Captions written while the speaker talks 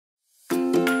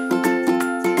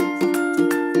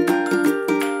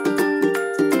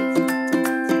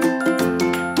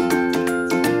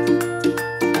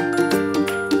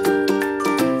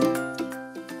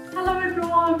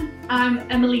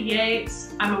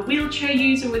Yates. I'm a wheelchair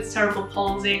user with cerebral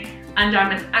palsy and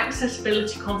I'm an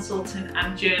accessibility consultant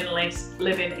and journalist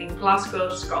living in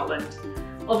Glasgow, Scotland.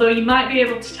 Although you might be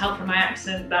able to tell from my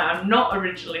accent that I'm not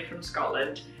originally from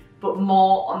Scotland, but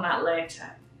more on that later.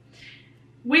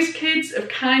 WizKids have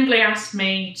kindly asked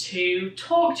me to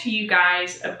talk to you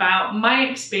guys about my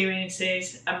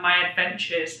experiences and my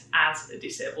adventures as a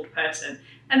disabled person,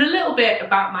 and a little bit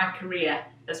about my career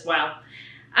as well.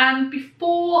 And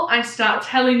before I start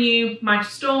telling you my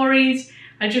stories,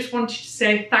 I just wanted to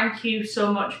say thank you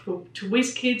so much to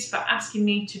WizKids for asking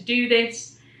me to do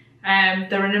this.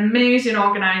 They're an amazing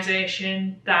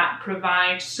organisation that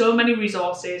provides so many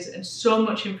resources and so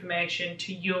much information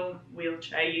to young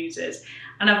wheelchair users.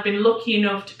 And I've been lucky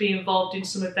enough to be involved in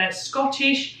some of their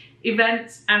Scottish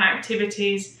events and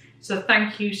activities. So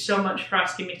thank you so much for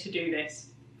asking me to do this.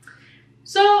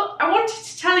 So I wanted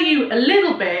to tell you a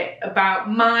little bit about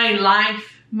my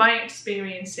life, my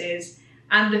experiences,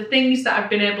 and the things that I've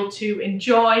been able to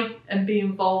enjoy and be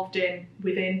involved in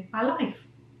within my life.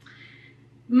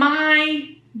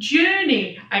 My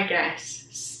journey, I guess,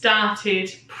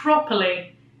 started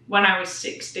properly when I was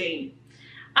 16.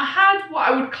 I had what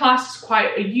I would class as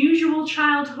quite a usual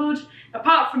childhood.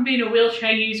 Apart from being a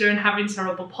wheelchair user and having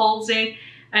cerebral palsy,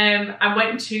 I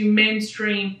went to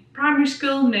mainstream primary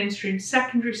school, mainstream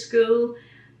secondary school,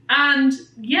 and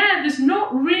yeah, there's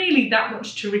not really that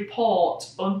much to report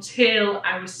until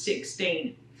I was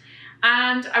 16.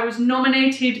 And I was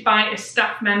nominated by a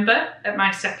staff member at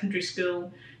my secondary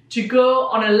school to go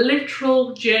on a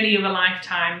literal journey of a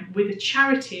lifetime with a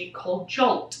charity called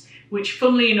JOLT, which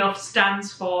funnily enough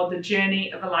stands for the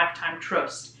Journey of a Lifetime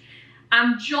Trust.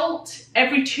 And JOLT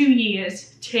every 2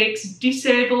 years takes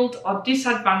disabled or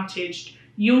disadvantaged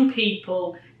young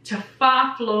people to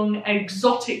far-flung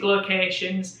exotic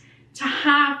locations to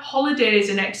have holidays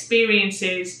and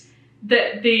experiences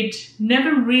that they'd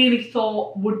never really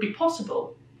thought would be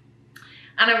possible.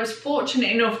 And I was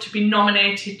fortunate enough to be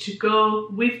nominated to go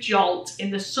with JOLT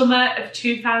in the summer of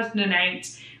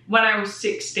 2008 when I was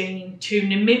 16 to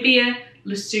Namibia,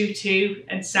 Lesotho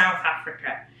and South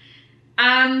Africa.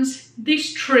 And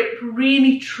this trip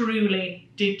really truly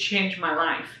did change my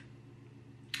life.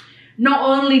 Not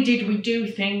only did we do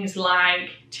things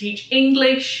like teach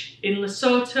English in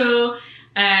Lesotho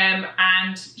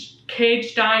and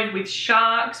cage dive with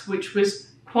sharks, which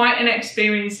was quite an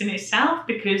experience in itself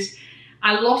because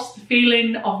I lost the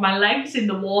feeling of my legs in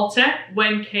the water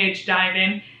when cage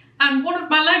diving, and one of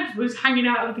my legs was hanging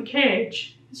out of the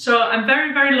cage. So I'm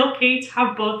very, very lucky to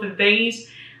have both of these,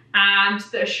 and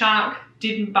that a shark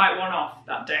didn't bite one off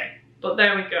that day. But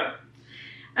there we go.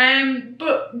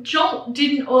 But JOLT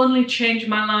didn't only change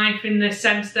my life in the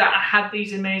sense that I had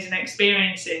these amazing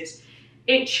experiences.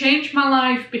 It changed my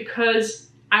life because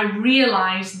I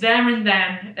realised there and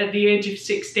then at the age of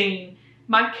 16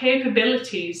 my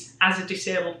capabilities as a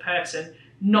disabled person,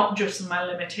 not just my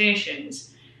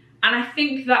limitations. And I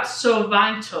think that's so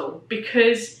vital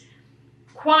because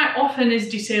quite often as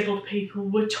disabled people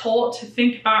we're taught to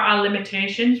think about our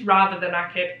limitations rather than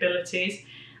our capabilities.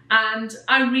 And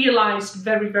I realised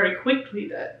very, very quickly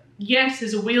that yes,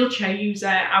 as a wheelchair user,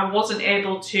 I wasn't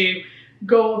able to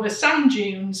go over sand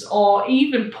dunes or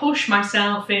even push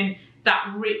myself in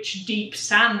that rich, deep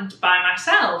sand by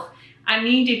myself. I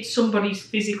needed somebody's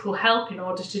physical help in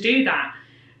order to do that.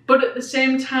 But at the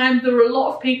same time, there were a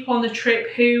lot of people on the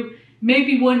trip who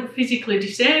maybe weren't physically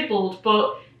disabled,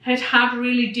 but had had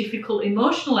really difficult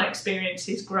emotional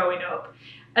experiences growing up.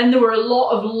 And there were a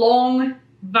lot of long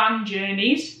van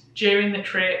journeys during the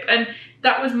trip, and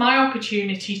that was my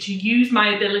opportunity to use my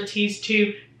abilities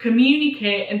to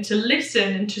communicate and to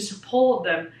listen and to support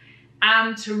them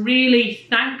and to really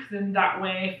thank them that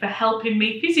way for helping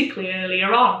me physically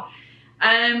earlier on.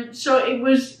 So it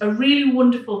was a really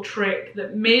wonderful trip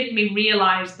that made me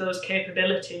realise those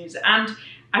capabilities, and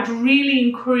I'd really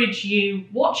encourage you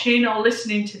watching or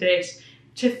listening to this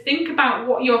to think about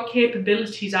what your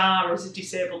capabilities are as a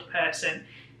disabled person.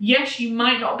 Yes, you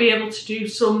might not be able to do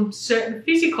some certain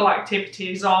physical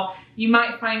activities, or you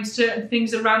might find certain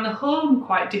things around the home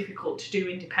quite difficult to do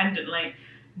independently.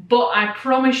 But I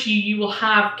promise you, you will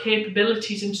have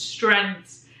capabilities and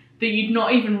strengths that you'd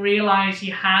not even realise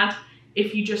you had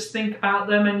if you just think about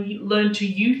them and you learn to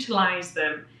utilise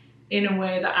them in a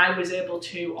way that I was able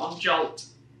to on JOLT.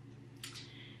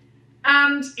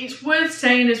 And it's worth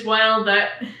saying as well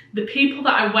that the people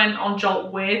that I went on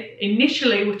JOLT with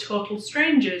initially were total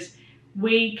strangers.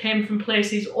 We came from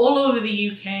places all over the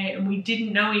UK and we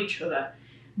didn't know each other.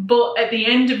 But at the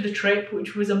end of the trip,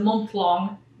 which was a month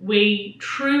long, we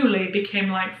truly became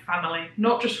like family,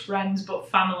 not just friends, but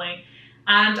family.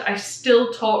 and I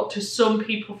still talk to some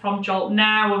people from Jolt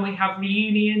now when we have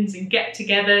reunions and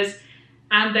get-togethers,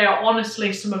 and they are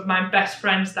honestly some of my best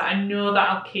friends that I know that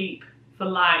I'll keep for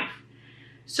life.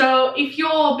 So if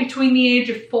you're between the age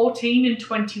of 14 and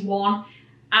 21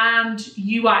 and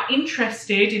you are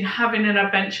interested in having an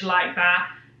adventure like that,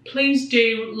 please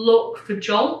do look for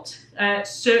Jolt,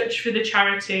 search for the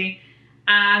charity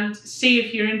and see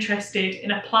if you're interested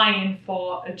in applying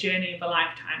for a journey of a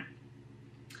lifetime.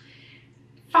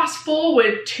 Fast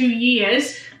forward 2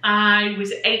 years, I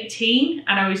was 18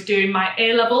 and I was doing my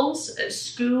A-levels at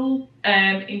school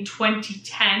in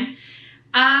 2010,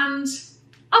 and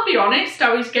I'll be honest,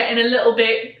 I was getting a little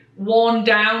bit worn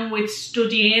down with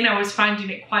studying. I was finding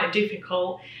it quite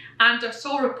difficult, and I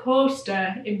saw a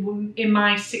poster in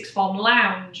my sixth form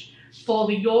lounge for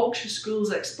the Yorkshire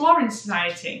Schools Exploring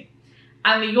Society,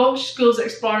 and the Yorkshire Schools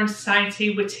Exploring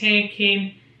Society were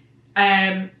taking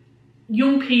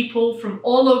young people from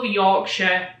all over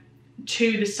Yorkshire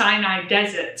to the Sinai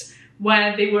Desert,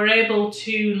 where they were able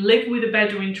to live with a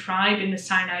Bedouin tribe in the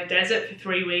Sinai Desert for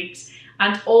 3 weeks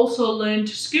and also learn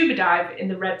to scuba dive in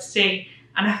the Red Sea.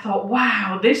 And I thought,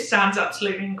 wow, this sounds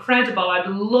absolutely incredible. I'd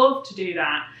love to do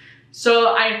that.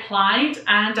 So I applied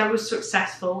and I was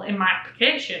successful in my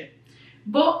application.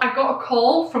 But I got a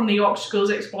call from the Yorkshire Schools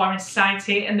Exploring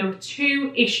Society, and there were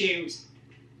 2 issues.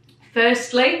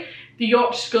 Firstly, the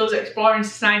Yorkshire Schools Exploring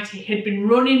Society had been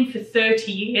running for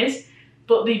 30 years,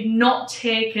 but they'd not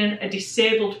taken a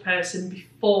disabled person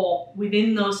before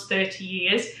within those 30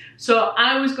 years. So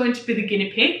I was going to be the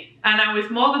guinea pig, and I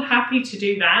was more than happy to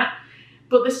do that.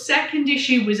 But the second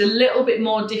issue was a little bit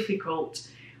more difficult.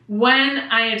 When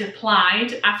I had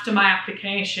applied after my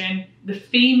application, the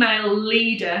female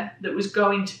leader that was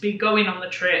going to be going on the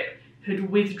trip had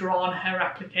withdrawn her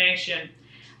application.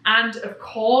 And of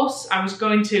course, I was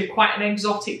going to quite an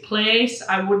exotic place.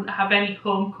 I wouldn't have any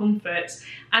home comforts,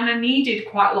 and I needed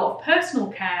quite a lot of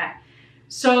personal care.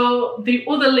 So the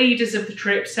other leaders of the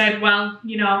trip said, well,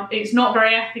 you know, it's not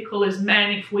very ethical as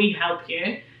men if we help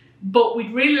you, but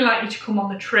we'd really like you to come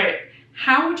on the trip.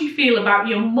 How would you feel about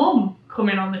your mum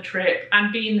coming on the trip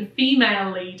and being the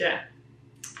female leader?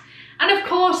 And of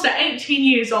course, at 18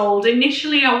 years old,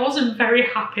 initially I wasn't very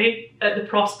happy at the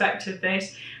prospect of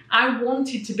this. I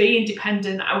wanted to be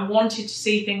independent. I wanted to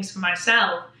see things for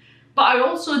myself. But I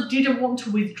also didn't want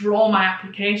to withdraw my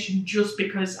application just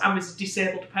because I was a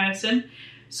disabled person.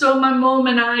 So my mum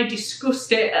and I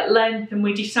discussed it at length, and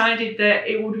we decided that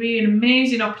it would be an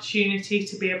amazing opportunity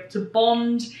to be able to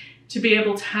bond, to be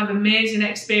able to have amazing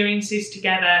experiences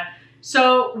together.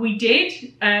 So we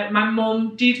did. My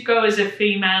mum did go as a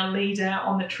female leader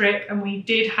on the trip, and we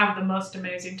did have the most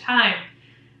amazing time.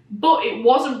 But it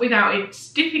wasn't without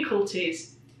its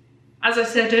difficulties. As I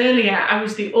said earlier, I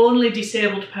was the only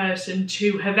disabled person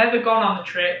to have ever gone on the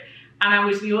trip, and I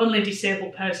was the only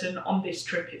disabled person on this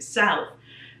trip itself.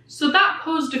 So that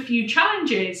posed a few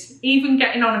challenges. Even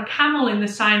getting on a camel in the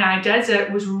Sinai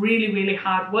Desert was really, really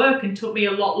hard work and took me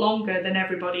a lot longer than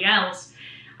everybody else.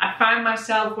 I found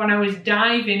myself, when I was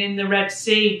diving in the Red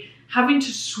Sea, having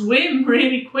to swim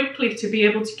really quickly to be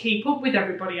able to keep up with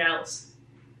everybody else.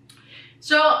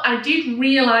 So I did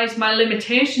realise my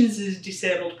limitations as a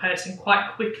disabled person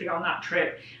quite quickly on that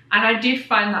trip, and I did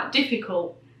find that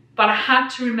difficult. But I had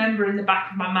to remember in the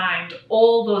back of my mind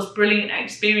all those brilliant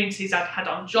experiences I'd had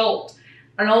on Jolt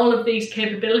and all of these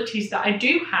capabilities that I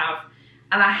do have,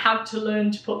 and I had to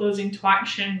learn to put those into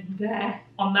action there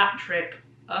on that trip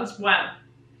as well.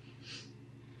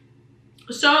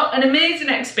 So an amazing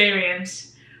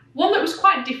experience, one that was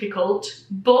quite difficult,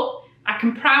 but I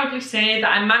can proudly say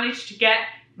that I managed to get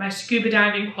my scuba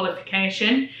diving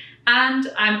qualification,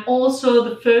 and I'm also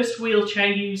the first wheelchair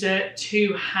user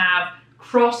to have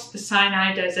crossed the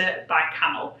Sinai Desert by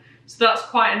camel. So that's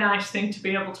quite a nice thing to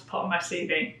be able to put on my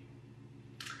CV.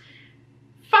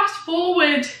 Fast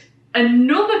forward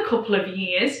another couple of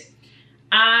years,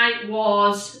 I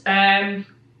was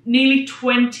nearly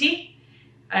 20.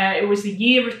 It was the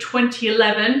year of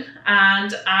 2011,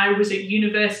 and I was at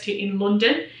university in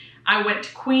London. I went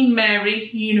to Queen Mary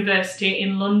University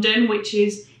in London, which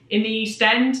is in the East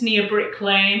End near Brick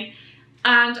Lane.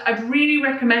 And I'd really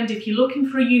recommend, if you're looking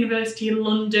for a university in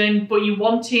London but you're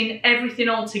wanting everything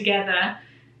all together,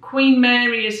 Queen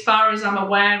Mary, as far as I'm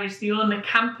aware, is the only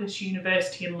campus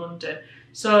university in London.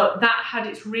 So that had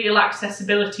its real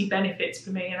accessibility benefits for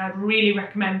me, and I'd really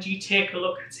recommend you take a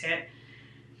look at it.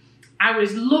 I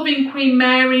was loving Queen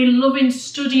Mary, loving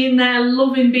studying there,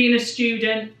 loving being a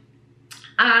student,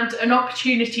 and an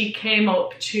opportunity came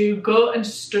up to go and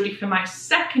study for my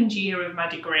second year of my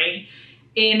degree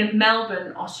in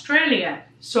Melbourne, Australia.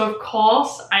 So of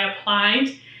course I applied,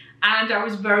 and I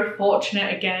was very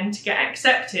fortunate again to get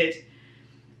accepted.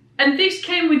 And this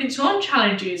came with its own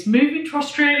challenges. Moving to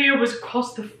Australia was, of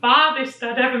course, the farthest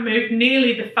I'd ever moved,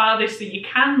 nearly the farthest that you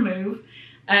can move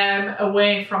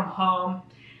away from home.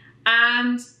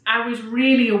 And I was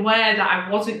really aware that I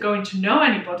wasn't going to know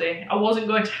anybody. I wasn't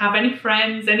going to have any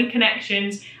friends, any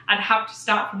connections. I'd have to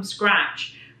start from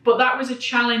scratch. But that was a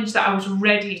challenge that I was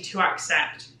ready to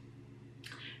accept.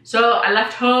 So I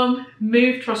left home,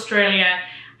 moved to Australia,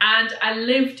 and I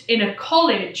lived in a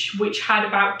college which had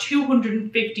about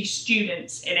 250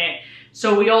 students in it.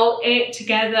 So we all ate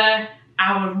together,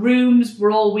 our rooms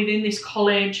were all within this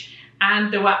college,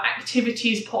 and there were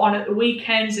activities put on at the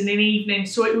weekends and in the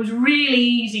evenings. So it was really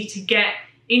easy to get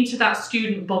into that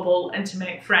student bubble and to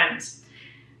make friends.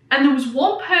 And there was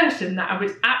one person that I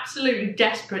was absolutely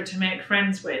desperate to make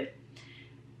friends with.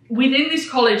 Within this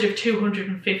college of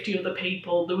 250 other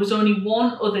people, there was only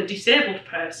one other disabled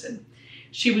person.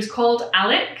 She was called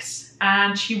Alex,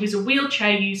 and she was a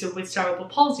wheelchair user with cerebral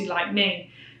palsy like me.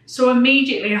 So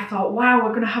immediately I thought, wow, we're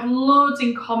going to have loads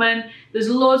in common. There's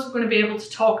loads we're going to be able to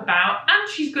talk about, and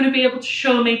she's going to be able to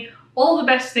show me all the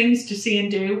best things to see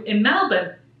and do in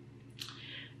Melbourne.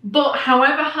 But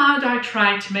however hard I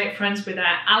tried to make friends with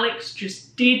her, Alex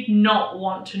just did not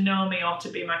want to know me or to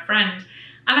be my friend.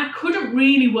 And I couldn't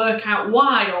really work out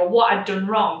why or what I'd done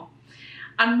wrong.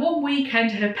 And one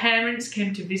weekend her parents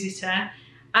came to visit her,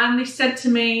 and they said to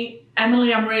me,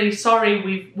 Emily, I'm really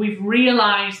sorry, we've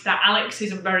realised that Alex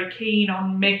isn't very keen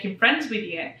on making friends with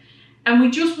you. And we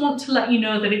just want to let you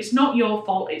know that it's not your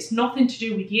fault, it's nothing to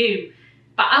do with you.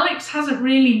 But Alex hasn't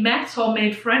really met or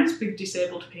made friends with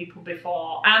disabled people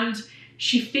before, and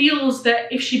she feels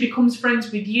that if she becomes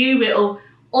friends with you, it'll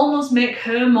almost make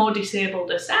her more disabled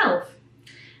herself.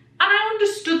 And I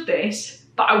understood this,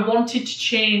 but I wanted to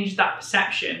change that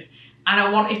perception. And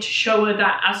I wanted to show her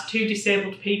that as two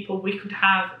disabled people, we could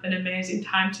have an amazing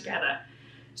time together.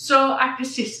 So I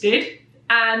persisted,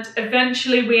 and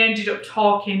eventually we ended up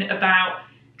talking about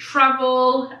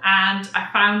travel, and I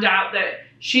found out that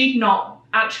she'd not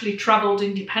actually travelled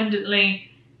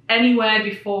independently anywhere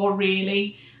before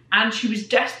really, and she was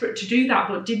desperate to do that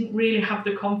but didn't really have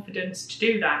the confidence to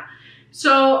do that.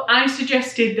 So I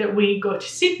suggested that we go to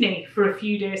Sydney for a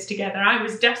few days together. I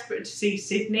was desperate to see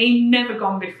Sydney, never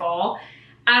gone before,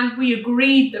 and we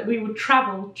agreed that we would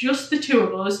travel, just the two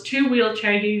of us, two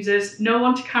wheelchair users, no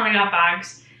one to carry our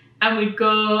bags, and we'd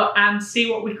go and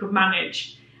see what we could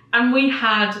manage. And we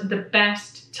had the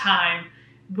best time.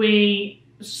 We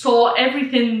saw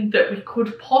everything that we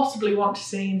could possibly want to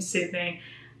see in Sydney,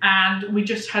 and we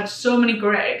just had so many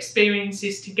great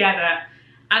experiences together.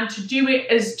 And to do it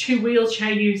as two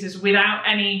wheelchair users without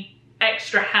any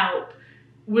extra help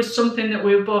was something that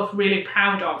we were both really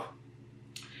proud of.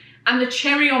 And the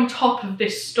cherry on top of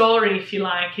this story, if you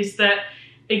like, is that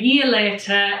a year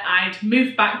later I'd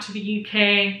moved back to the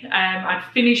UK, I'd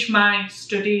finished my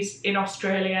studies in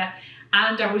Australia,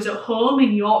 and I was at home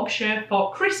in Yorkshire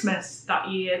for Christmas that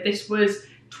year. This was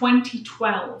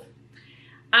 2012.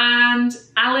 And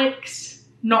Alex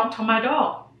knocked on my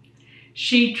door.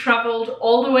 She travelled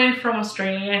all the way from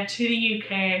Australia to the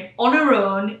UK on her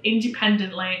own,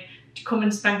 independently, to come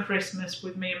and spend Christmas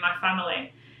with me and my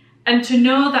family. And to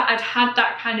know that I'd had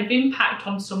that kind of impact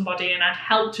on somebody and I'd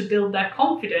helped to build their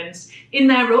confidence in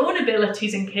their own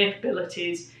abilities and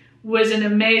capabilities was an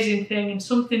amazing thing, and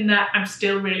something that I'm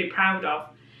still really proud of.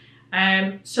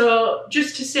 So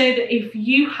just to say that if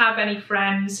you have any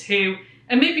friends who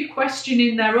are maybe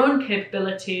questioning their own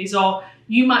capabilities, or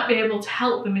you might be able to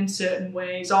help them in certain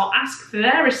ways, or ask for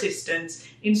their assistance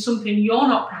in something you're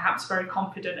not perhaps very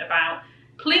confident about,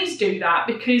 please do that,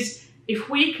 because if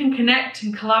we can connect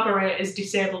and collaborate as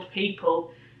disabled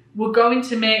people, we're going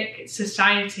to make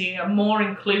society a more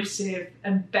inclusive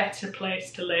and better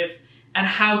place to live. And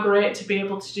how great to be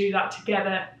able to do that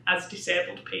together as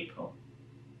disabled people.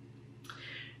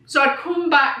 So I'd come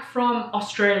back from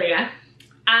Australia,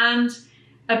 and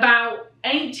about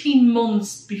 18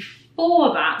 months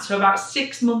before that, so about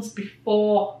 6 months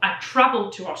before I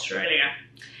travelled to Australia,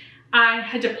 I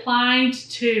had applied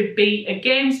to be a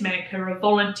games maker, a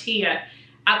volunteer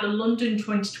at the London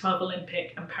 2012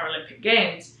 Olympic and Paralympic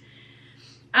Games.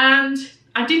 And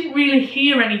I didn't really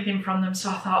hear anything from them, so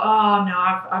I thought, oh no,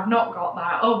 I've not got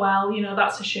that. Oh well, you know,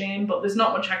 that's a shame, but there's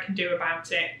not much I can do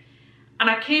about it. And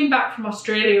I came back from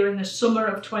Australia in the summer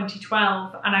of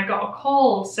 2012, and I got a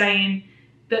call saying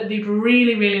that they'd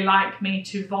really, really like me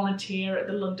to volunteer at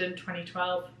the London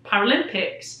 2012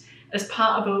 Paralympics as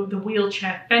part of the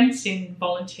wheelchair fencing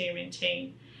volunteering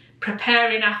team,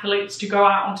 preparing athletes to go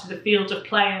out onto the field of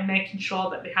play and making sure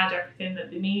that they had everything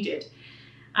that they needed.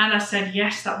 And I said,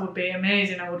 yes, that would be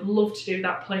amazing. I would love to do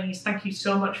that, please. Thank you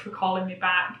so much for calling me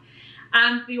back.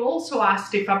 And they also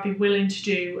asked if I'd be willing to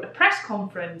do a press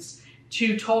conference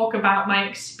to talk about my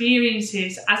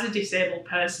experiences as a disabled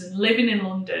person living in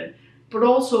London, but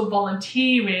also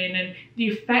volunteering and the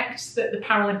effects that the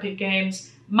Paralympic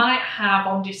Games might have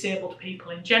on disabled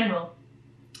people in general.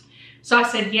 So I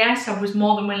said yes, I was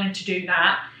more than willing to do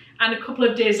that. And a couple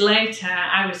of days later,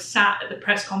 I was sat at the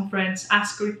press conference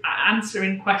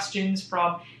answering questions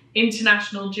from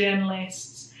international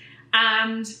journalists,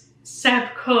 and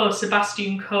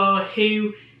Sebastian Coe,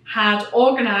 who had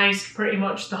organised pretty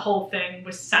much the whole thing,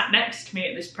 was sat next to me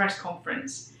at this press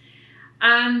conference.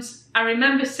 And I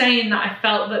remember saying that I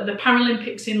felt that the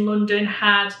Paralympics in London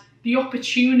had the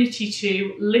opportunity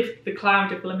to lift the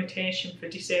cloud of limitation for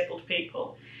disabled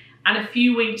people. And a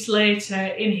few weeks later,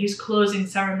 in his closing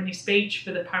ceremony speech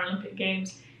for the Paralympic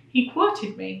Games, he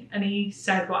quoted me and he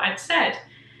said what I'd said.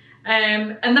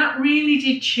 And that really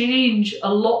did change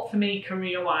a lot for me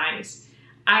career-wise.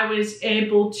 I was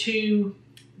able to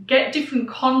get different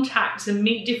contacts and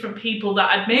meet different people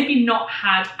that I'd maybe not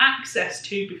had access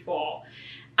to before.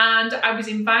 And I was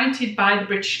invited by the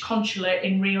British Consulate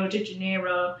in Rio de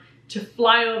Janeiro to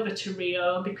fly over to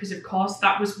Rio because, of course,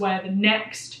 that was where the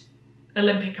next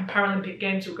Olympic and Paralympic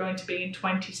Games were going to be in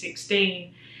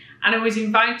 2016. And I was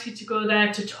invited to go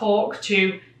there to talk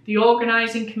to the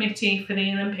organising committee for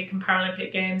the Olympic and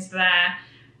Paralympic Games there,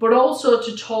 but also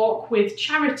to talk with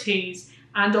charities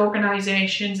and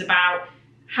organisations about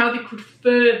how they could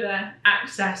further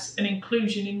access and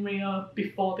inclusion in Rio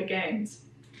before the Games.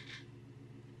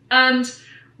 And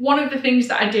one of the things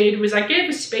that I did was I gave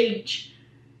a speech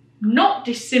not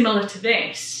dissimilar to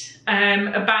this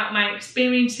about my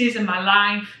experiences and my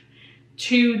life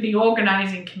to the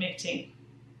organising committee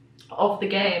of the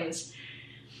Games.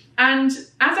 And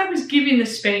as I was giving the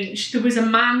speech, there was a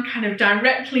man kind of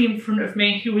directly in front of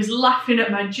me who was laughing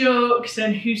at my jokes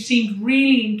and who seemed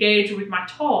really engaged with my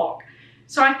talk.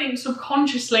 So I think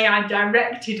subconsciously I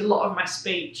directed a lot of my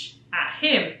speech at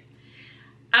him.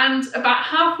 And about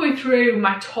halfway through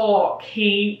my talk,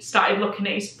 he started looking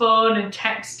at his phone and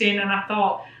texting, and I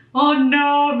thought, oh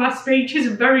no, my speech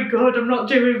isn't very good, I'm not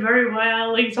doing very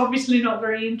well, he's obviously not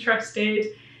very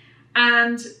interested.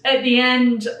 And at the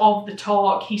end of the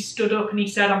talk, he stood up and he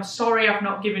said, I'm sorry I've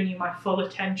not given you my full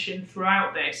attention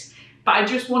throughout this, but I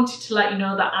just wanted to let you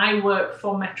know that I work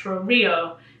for Metro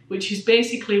Rio, which is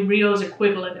basically Rio's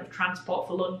equivalent of Transport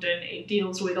for London. It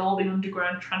deals with all the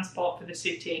underground transport for the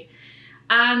city.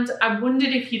 And I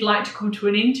wondered if you'd like to come to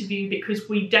an interview because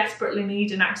we desperately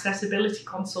need an accessibility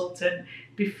consultant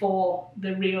before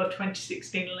the Rio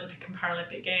 2016 Olympic and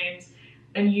Paralympic Games,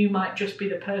 and you might just be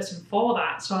the person for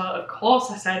that. So of course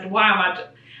I said, wow,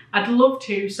 I'd love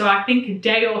to. So I think a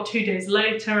day or 2 days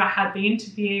later I had the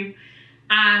interview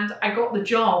and I got the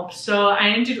job. So I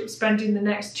ended up spending the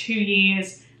next 2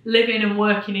 years living and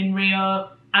working in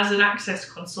Rio as an access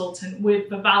consultant with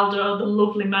Vivaldo, the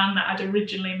lovely man that I'd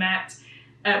originally met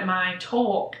at my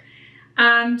talk.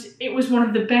 And it was one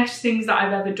of the best things that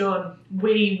I've ever done.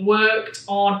 We worked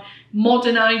on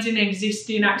modernising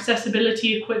existing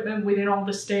accessibility equipment within all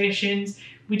the stations.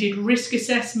 We did risk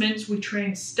assessments, we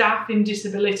trained staff in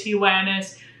disability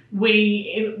awareness,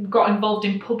 we got involved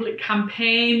in public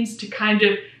campaigns to kind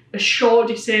of assure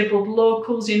disabled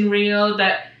locals in Rio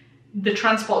that the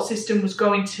transport system was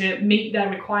going to meet their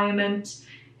requirements.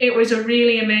 It was a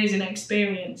really amazing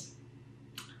experience.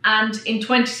 And in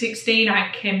 2016,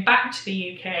 I came back to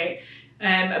the UK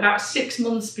about 6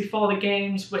 months before the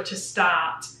Games were to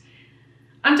start.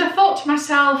 And I thought to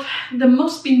myself, there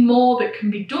must be more that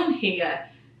can be done here,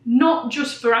 not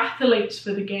just for athletes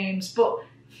for the Games, but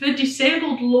for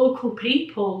disabled local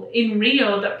people in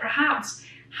Rio that perhaps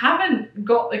haven't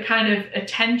got the kind of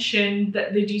attention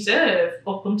that they deserve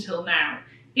up until now.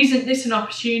 Isn't this an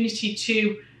opportunity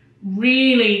to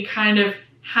really kind of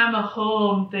hammer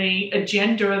home the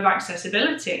agenda of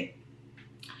accessibility?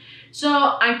 So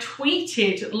I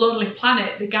tweeted Lonely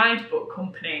Planet, the guidebook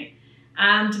company,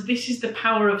 and this is the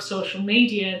power of social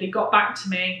media. They got back to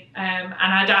me and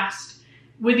I'd asked,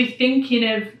 were they thinking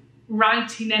of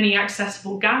writing any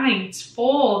accessible guides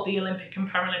for the Olympic and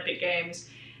Paralympic Games?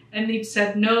 And they'd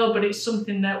said no, but it's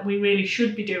something that we really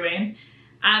should be doing.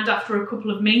 And after a couple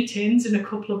of meetings in a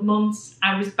couple of months,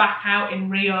 I was back out in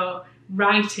Rio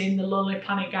writing the Lonely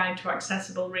Planet Guide to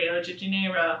Accessible Rio de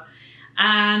Janeiro.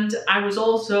 And I was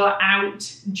also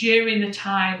out during the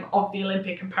time of the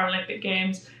Olympic and Paralympic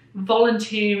Games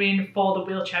volunteering for the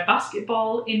wheelchair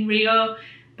basketball in Rio,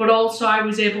 but also I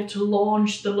was able to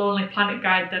launch the Lonely Planet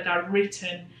Guide that I'd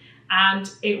written, and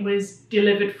it was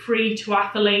delivered free to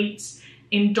athletes.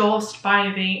 endorsed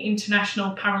by the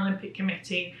International Paralympic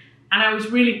Committee, and I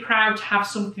was really proud to have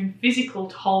something physical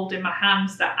to hold in my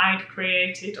hands that I'd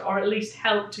created, or at least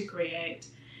helped to create.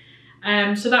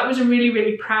 So that was a really,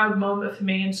 really proud moment for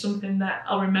me, and something that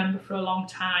I'll remember for a long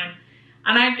time.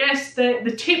 And I guess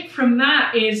the tip from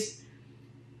that is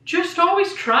just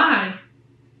always try.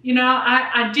 You know,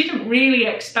 I didn't really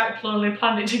expect Lonely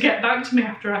Planet to get back to me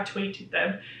after I tweeted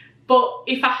them. But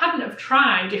if I hadn't have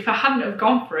tried, if I hadn't have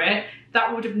gone for it,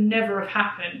 that would have never have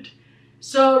happened.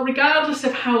 So regardless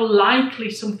of how likely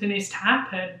something is to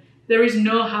happen, there is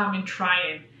no harm in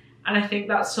trying. And I think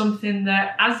that's something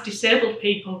that as disabled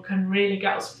people can really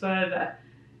get us further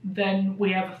than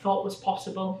we ever thought was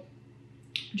possible.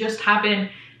 Just having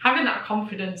that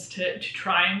confidence to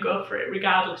try and go for it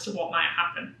regardless of what might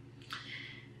happen.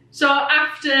 So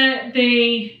after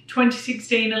the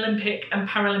 2016 Olympic and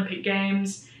Paralympic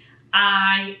Games,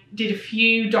 I did a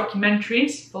few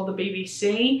documentaries for the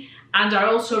BBC, and I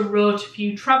also wrote a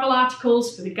few travel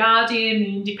articles for The Guardian,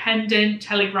 The Independent,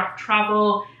 Telegraph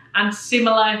Travel, and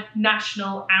similar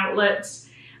national outlets,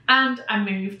 and I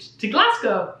moved to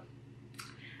Glasgow.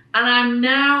 And I'm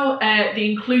now the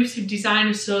Inclusive Design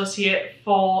Associate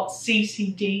for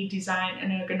CCD Design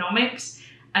and Ergonomics,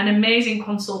 an amazing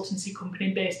consultancy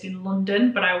company based in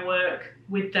London, but I work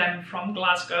with them from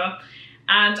Glasgow.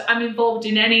 And I'm involved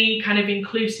in any kind of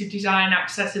inclusive design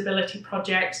accessibility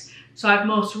projects. So I've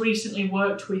most recently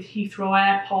worked with Heathrow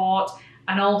Airport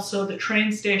and also the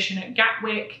train station at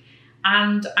Gatwick.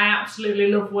 And I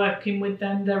absolutely love working with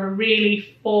them. They're a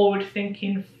really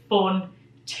forward-thinking, fun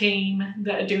team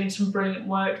that are doing some brilliant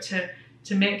work to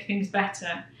make things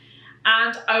better.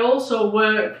 And I also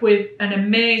work with an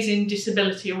amazing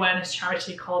disability awareness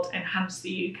charity called Enhance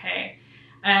the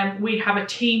UK. We have a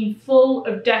team full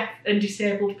of deaf and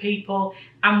disabled people,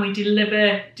 and we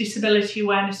deliver disability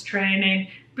awareness training,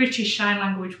 British Sign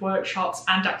Language workshops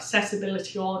and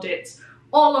accessibility audits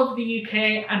all over the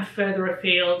UK and further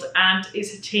afield. And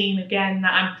it's a team, again,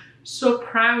 that I'm so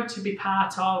proud to be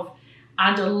part of.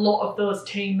 And a lot of those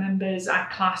team members I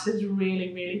class as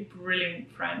really, really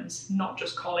brilliant friends, not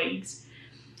just colleagues.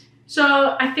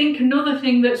 So I think another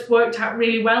thing that's worked out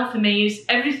really well for me is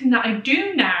everything that I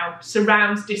do now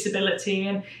surrounds disability,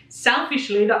 and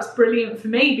selfishly that's brilliant for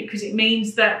me because it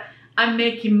means that I'm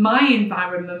making my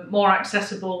environment more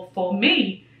accessible for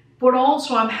me, but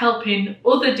also I'm helping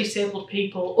other disabled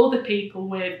people, other people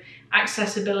with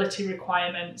accessibility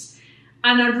requirements.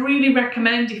 And I'd really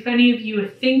recommend, if any of you are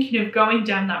thinking of going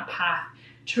down that path,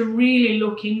 to really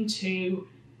look into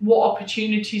what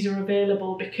opportunities are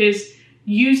available, because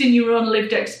using your own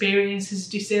lived experience as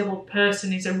a disabled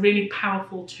person is a really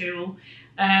powerful tool,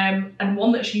 and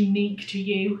one that's unique to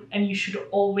you and you should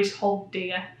always hold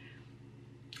dear.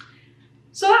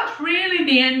 So that's really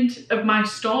the end of my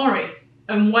story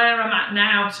and where I'm at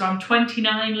now. So I'm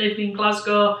 29, living in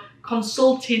Glasgow,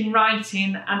 consulting,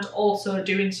 writing, and also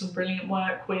doing some brilliant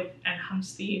work with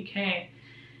Enhance the UK.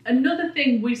 Another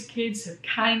thing WizKids have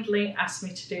kindly asked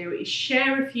me to do is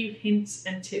share a few hints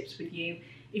and tips with you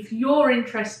if you're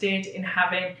interested in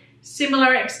having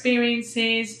similar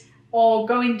experiences or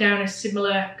going down a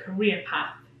similar career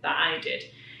path that I did.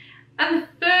 And the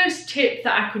first tip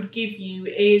that I could give you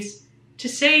is to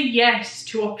say yes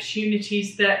to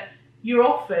opportunities that you're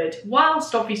offered,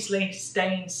 whilst obviously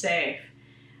staying safe.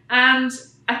 And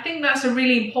I think that's a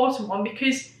really important one,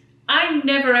 because I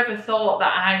never ever thought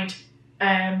that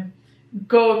I'd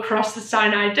go across the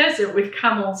Sinai Desert with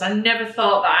camels. I never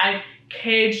thought that I'd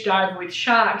cage dive with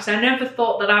sharks. I never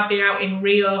thought that I'd be out in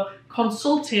Rio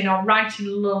consulting or writing a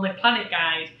Lonely Planet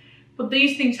guide. But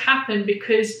these things happen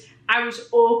because I was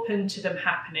open to them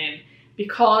happening,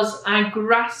 because I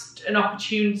grasped an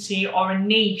opportunity or a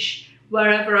niche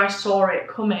wherever I saw it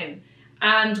coming.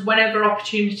 And whenever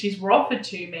opportunities were offered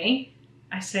to me,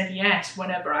 I said yes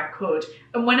whenever I could.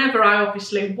 And whenever I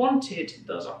obviously wanted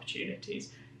those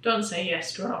opportunities. Don't say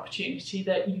yes to an opportunity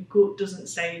that your gut doesn't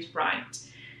say is right.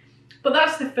 But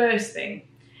that's the first thing.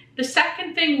 The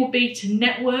second thing will be to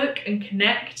network and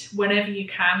connect whenever you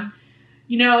can.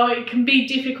 You know, it can be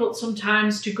difficult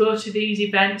sometimes to go to these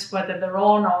events, whether they're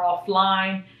on or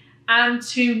offline, and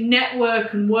to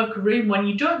network and work a room when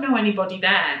you don't know anybody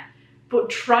there. But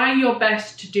try your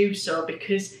best to do so,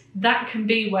 because that can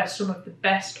be where some of the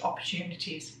best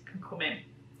opportunities can come in.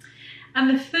 And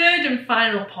the third and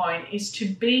final point is to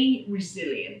be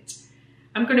resilient.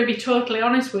 I'm going to be totally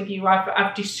honest with you.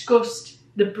 I've discussed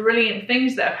the brilliant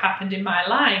things that have happened in my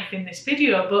life in this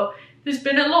video, but there's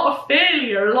been a lot of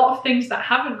failure, a lot of things that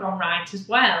haven't gone right as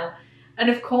well. And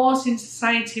of course, in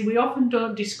society, we often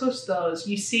don't discuss those.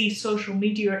 You see social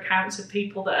media accounts of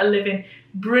people that are living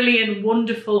brilliant,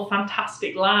 wonderful,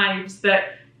 fantastic lives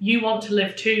that you want to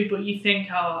live too, but you think,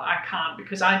 oh, I can't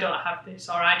because I don't have this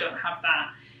or I don't have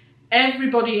that.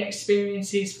 Everybody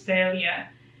experiences failure,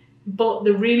 but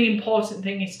the really important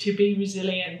thing is to be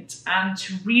resilient and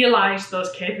to realise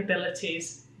those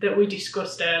capabilities that we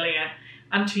discussed earlier,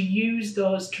 and to use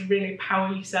those to really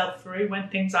power yourself through when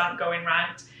things aren't going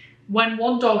right. When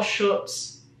one door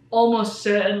shuts, almost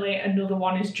certainly another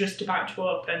one is just about to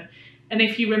open. And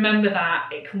if you remember that,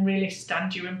 it can really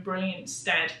stand you in brilliant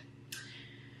stead.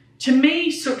 To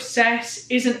me, success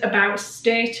isn't about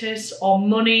status or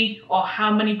money or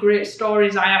how many great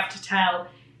stories I have to tell.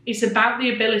 It's about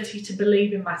the ability to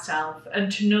believe in myself and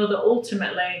to know that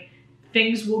ultimately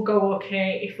things will go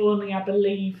okay if only I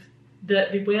believe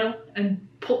that they will, and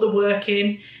put the work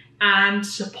in and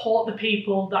support the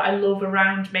people that I love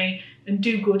around me and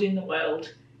do good in the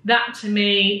world. That to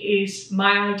me is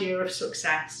my idea of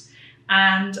success.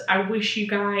 And I wish you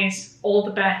guys all the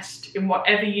best in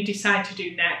whatever you decide to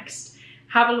do next.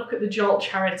 Have a look at the Jolt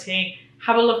charity,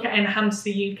 have a look at Enhance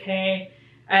the UK,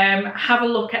 have a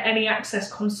look at any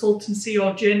Access consultancy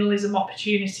or journalism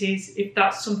opportunities if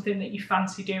that's something that you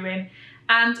fancy doing.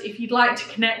 And if you'd like to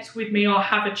connect with me or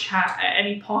have a chat at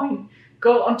any point,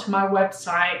 go onto my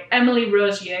website,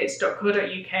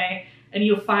 emilyroseyates.co.uk, and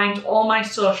you'll find all my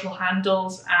social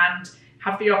handles and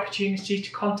have the opportunity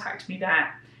to contact me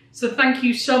there. So thank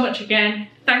you so much again.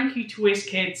 Thank you to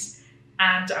WizKids,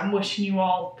 and I'm wishing you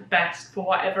all the best for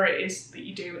whatever it is that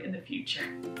you do in the future.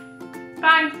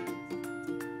 Bye.